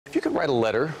If you could write a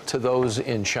letter to those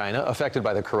in China affected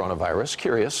by the coronavirus,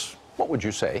 curious, what would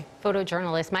you say?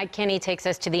 Photojournalist Mike Kinney takes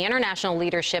us to the International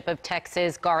Leadership of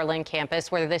Texas Garland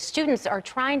campus, where the students are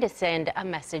trying to send a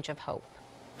message of hope.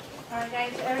 All right,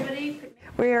 guys, everybody.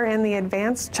 We are in the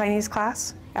advanced Chinese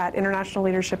class at International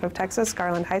Leadership of Texas,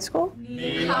 Garland High School.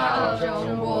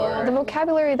 The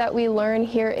vocabulary that we learn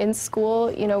here in school,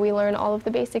 we learn all of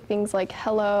the basic things like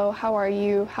hello, how are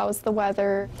you, how's the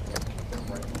weather.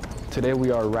 Today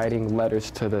we are writing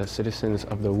letters to the citizens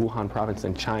of the Wuhan province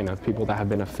in China, people that have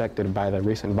been affected by the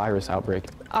recent virus outbreak.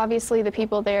 Obviously the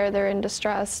people there, they're in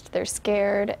distress, they're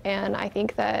scared, and I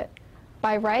think that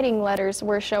by writing letters,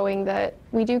 we're showing that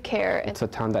we do care. It's a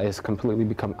town that has completely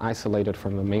become isolated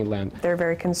from the mainland. They're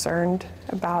very concerned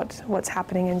about what's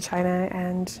happening in China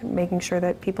and making sure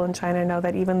that people in China know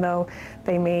that even though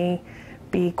they may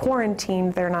be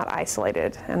quarantined, they're not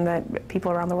isolated, and that people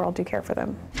around the world do care for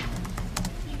them.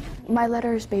 My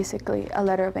letter is basically a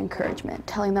letter of encouragement,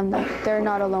 telling them that they're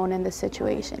not alone in this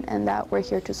situation and that we're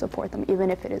here to support them,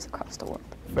 even if it is across the world.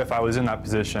 If I was in that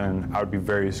position, I would be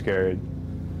very scared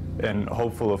and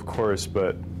hopeful, of course,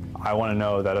 but I want to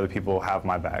know that other people have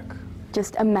my back.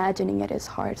 Just imagining it is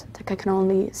hard. It's like I can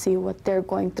only see what they're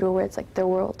going through, where it's like their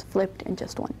world flipped in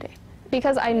just one day.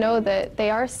 Because I know that they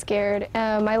are scared,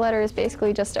 my letter is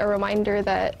basically just a reminder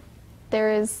that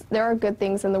there are good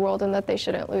things in the world and that they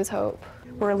shouldn't lose hope.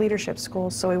 We're a leadership school,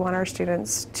 so we want our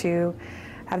students to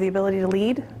have the ability to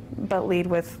lead, but lead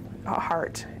with a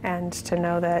heart, and to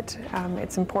know that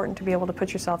it's important to be able to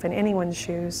put yourself in anyone's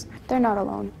shoes. They're not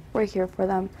alone. We're here for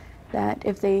them, that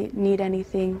if they need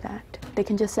anything, that they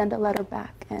can just send a letter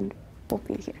back and we'll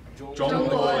be here.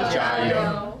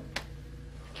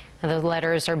 The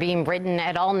letters are being written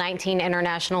at all 19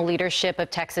 International Leadership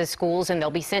of Texas schools, and they'll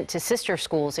be sent to sister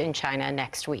schools in China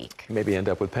next week. Maybe end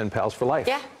up with pen pals for life.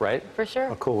 Yeah, right? For sure.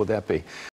 How cool would that be?